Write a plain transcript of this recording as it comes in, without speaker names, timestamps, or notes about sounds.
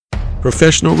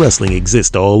Professional wrestling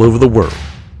exists all over the world.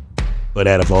 But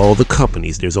out of all the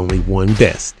companies, there's only one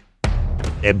best.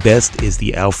 That best is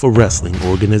the Alpha Wrestling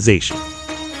Organization.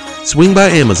 Swing by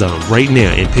Amazon right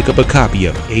now and pick up a copy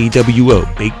of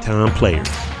AWO Big Time Player.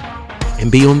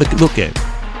 And be on the lookout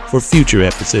for future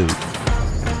episodes.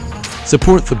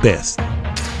 Support the best.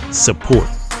 Support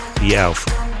the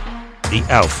Alpha. The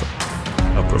Alpha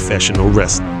of professional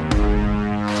wrestling.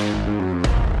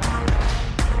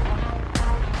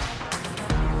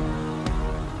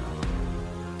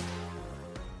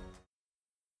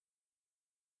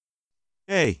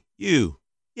 Hey, you.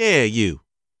 Yeah, you.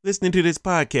 Listening to this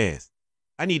podcast.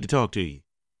 I need to talk to you.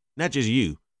 Not just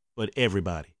you, but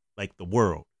everybody. Like the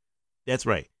world. That's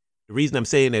right. The reason I'm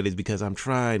saying that is because I'm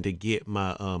trying to get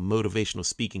my motivational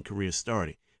speaking career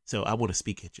started. So I want to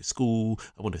speak at your school.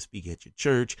 I want to speak at your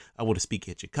church. I want to speak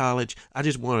at your college. I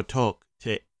just want to talk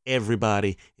to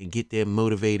everybody and get them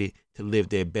motivated to live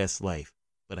their best life.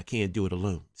 But I can't do it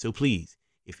alone. So please,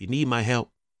 if you need my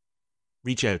help,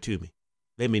 reach out to me.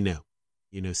 Let me know.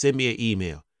 Send me an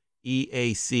email,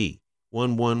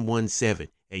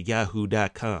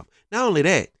 eac1117@yahoo.com. Not only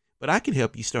that, but I can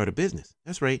help you start a business.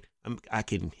 That's right. I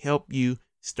can help you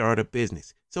start a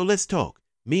business. So let's talk.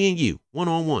 Me and you,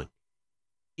 one-on-one.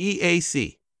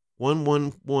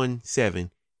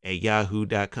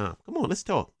 eac1117@yahoo.com. Come on, let's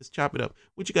talk. Let's chop it up.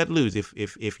 What you got to lose?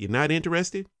 If you're not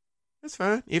interested, that's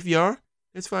fine. If you are,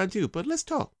 that's fine too. But let's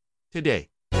talk today.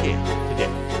 Yeah, today.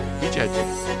 Reach out to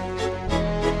me.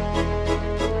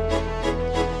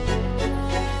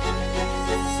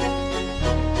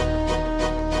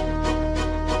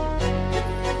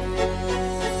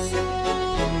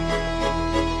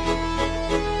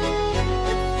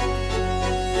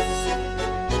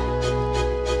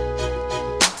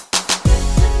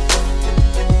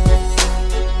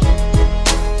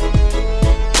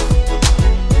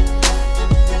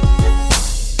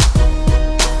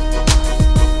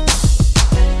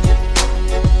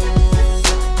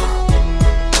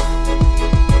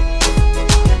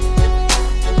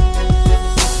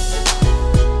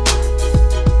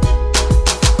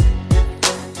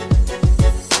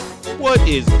 What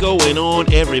is going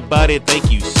on, everybody?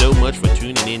 Thank you so much for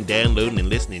tuning in, downloading, and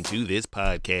listening to this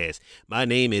podcast. My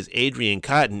name is Adrian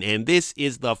Cotton, and this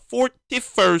is the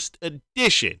 41st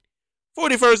edition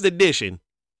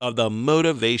of the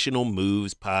Motivational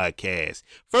Moves podcast.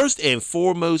 First and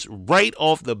foremost, right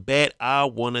off the bat, I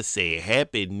want to say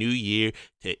Happy New Year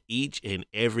to each and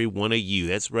every one of you.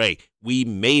 That's right. We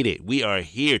made it. We are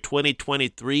here.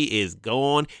 2023 is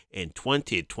gone and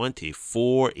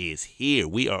 2024 is here.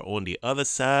 We are on the other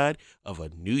side of a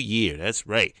new year. That's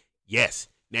right. Yes.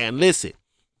 Now listen,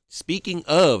 speaking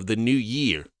of the new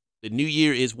year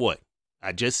is what?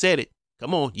 I just said it.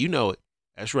 Come on, you know it.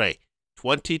 That's right.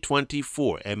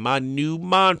 2024. And my new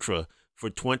mantra for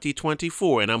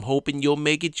 2024, and I'm hoping you'll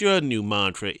make it your new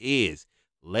mantra, is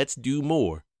let's do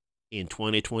more in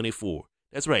 2024.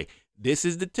 That's right. This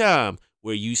is the time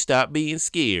where you stop being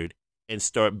scared and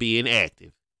start being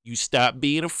active. You stop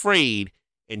being afraid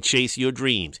and chase your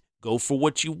dreams. Go for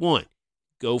what you want.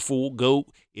 Go.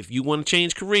 If you want to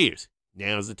change careers,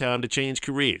 now's the time to change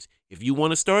careers. If you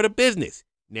want to start a business,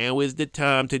 now is the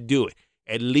time to do it.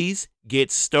 At least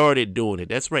get started doing it.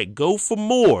 That's right. Go for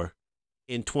more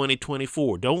in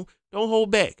 2024. Don't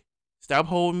hold back. Stop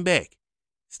holding back.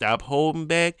 Stop holding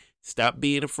back. Stop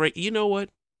being afraid. You know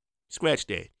what? Scratch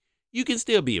that. You can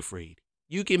still be afraid.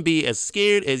 You can be as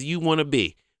scared as you want to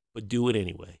be, but do it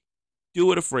anyway.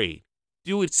 Do it afraid.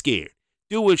 Do it scared.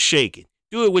 Do it shaking.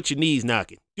 Do it with your knees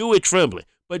knocking. Do it trembling.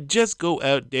 But just go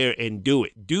out there and do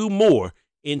it. Do more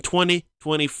in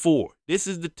 2024. This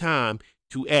is the time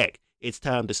to act. It's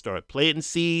time to start planting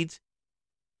seeds.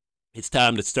 It's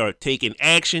time to start taking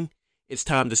action. It's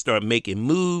time to start making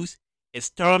moves. It's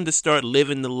time to start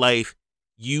living the life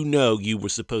you know you were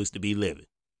supposed to be living.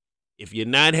 If you're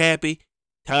not happy,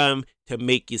 time to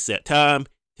make yourself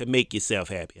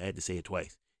happy. I had to say it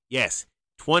twice. Yes,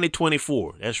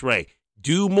 2024. That's right.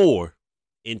 Do more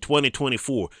in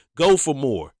 2024. Go for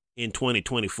more in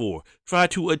 2024. Try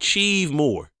to achieve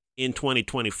more in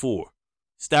 2024.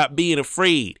 Stop being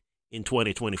afraid in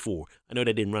 2024. I know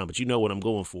that didn't rhyme, but you know what I'm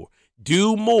going for.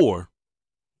 Do more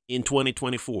in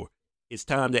 2024. It's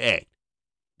time to act.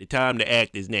 The time to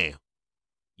act is now.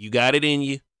 You got it in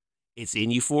you. It's in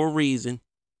you for a reason.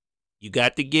 You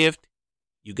got the gift.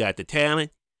 You got the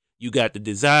talent. You got the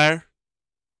desire.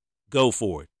 Go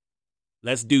for it.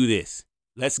 Let's do this.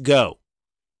 Let's go.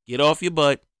 Get off your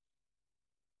butt.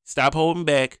 Stop holding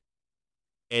back.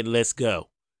 And let's go.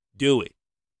 Do it.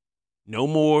 No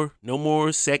more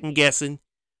second guessing.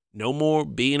 No more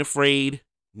being afraid.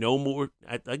 No more.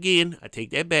 I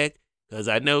take that back. Because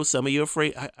I know some of you are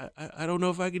afraid. I don't know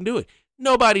if I can do it.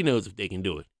 Nobody knows if they can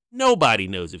do it. Nobody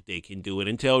knows if they can do it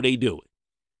until they do it.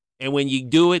 And when you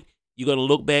do it, you're going to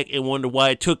look back and wonder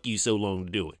why it took you so long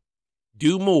to do it.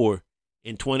 Do more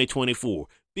in 2024.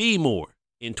 Be more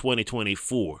in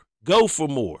 2024. Go for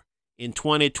more in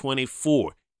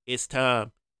 2024. It's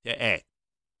time to act.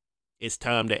 It's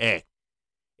time to act.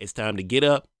 It's time to get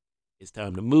up. It's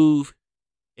time to move.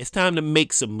 It's time to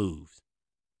make some moves.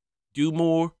 Do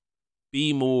more,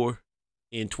 be more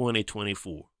in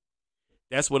 2024.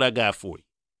 That's what I got for you.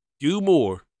 Do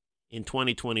more in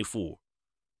 2024.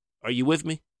 Are you with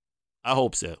me? I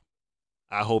hope so.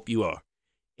 I hope you are.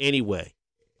 Anyway,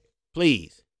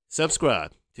 please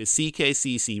subscribe to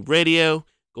CKCC Radio.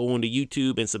 Go on to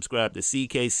YouTube and subscribe to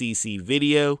CKCC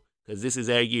Video, because this is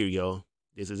our year, y'all.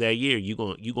 This is our year.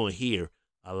 You're gonna hear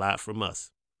a lot from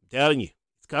us. I'm telling you,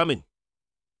 it's coming.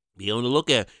 Be on the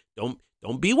lookout.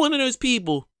 Don't be one of those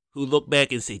people who look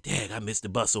back and say, "Dang, I missed the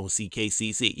bus on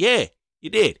CKCC." Yeah, you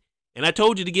did. And I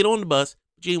told you to get on the bus,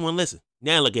 but you didn't want to listen.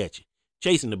 Now look at you,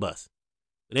 chasing the bus.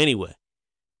 But anyway,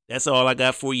 that's all I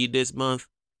got for you this month.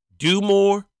 Do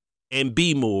more and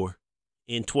be more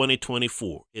in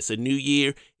 2024. It's a new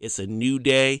year. It's a new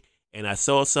day. And I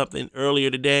saw something earlier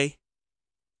today,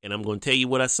 and I'm going to tell you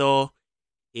what I saw.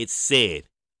 It said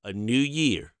a new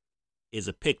year is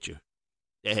a picture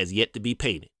that has yet to be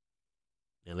painted.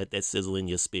 Now let that sizzle in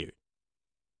your spirit.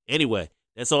 Anyway,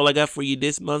 that's all I got for you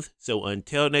this month. So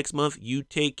until next month, you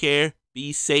take care,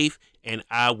 be safe, and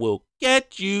I will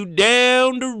catch you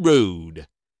down the road.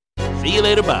 See you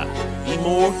later. Bye. Be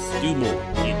more, do more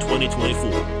in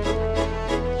 2024.